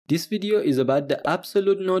This video is about the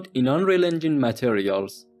absolute node in Unreal Engine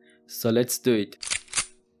materials. So let's do it.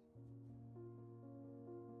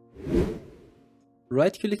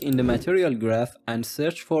 Right-click in the material graph and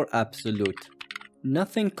search for absolute.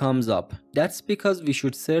 Nothing comes up. That's because we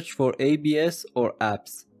should search for ABS or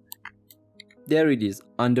apps. There it is,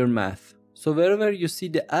 under math. So wherever you see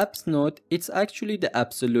the apps node, it's actually the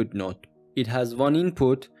absolute node. It has one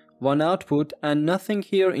input, one output, and nothing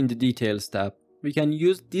here in the details tab. We can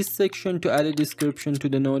use this section to add a description to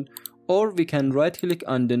the node, or we can right-click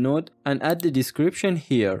on the node and add the description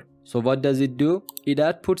here. So what does it do? It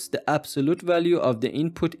outputs the absolute value of the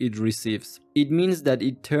input it receives. It means that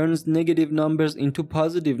it turns negative numbers into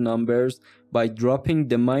positive numbers by dropping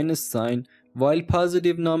the minus sign, while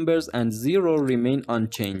positive numbers and 0 remain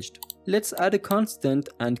unchanged. Let's add a constant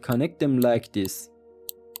and connect them like this.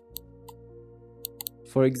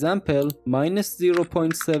 For example, minus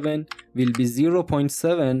 0.7 will be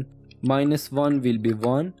 0.7, minus 1 will be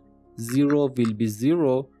 1, 0 will be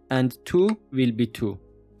 0, and 2 will be 2.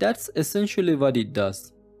 That's essentially what it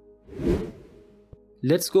does.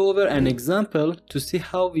 Let's go over an example to see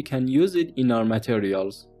how we can use it in our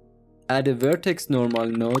materials. Add a vertex normal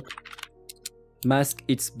node, mask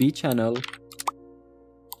its B channel,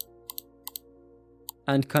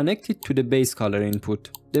 and connect it to the base color input.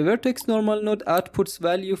 The vertex normal node outputs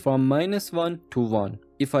value from -1 to 1.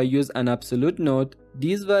 If I use an absolute node,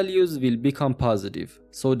 these values will become positive.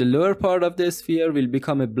 So the lower part of the sphere will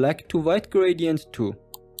become a black to white gradient too.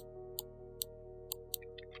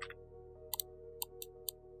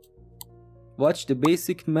 Watch the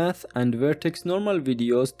basic math and vertex normal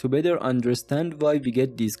videos to better understand why we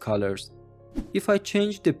get these colors. If I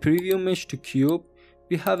change the preview mesh to cube,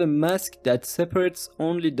 we have a mask that separates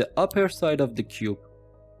only the upper side of the cube.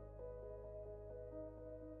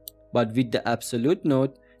 But with the absolute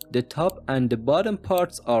node, the top and the bottom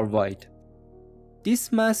parts are white.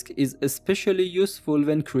 This mask is especially useful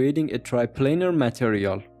when creating a triplanar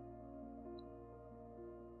material.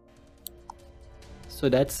 So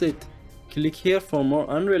that's it. Click here for more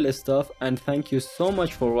Unreal stuff, and thank you so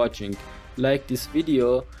much for watching. Like this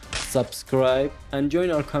video, subscribe, and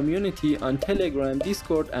join our community on Telegram,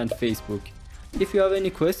 Discord, and Facebook. If you have any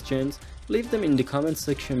questions, leave them in the comment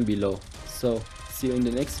section below. So, see you in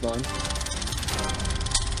the next one.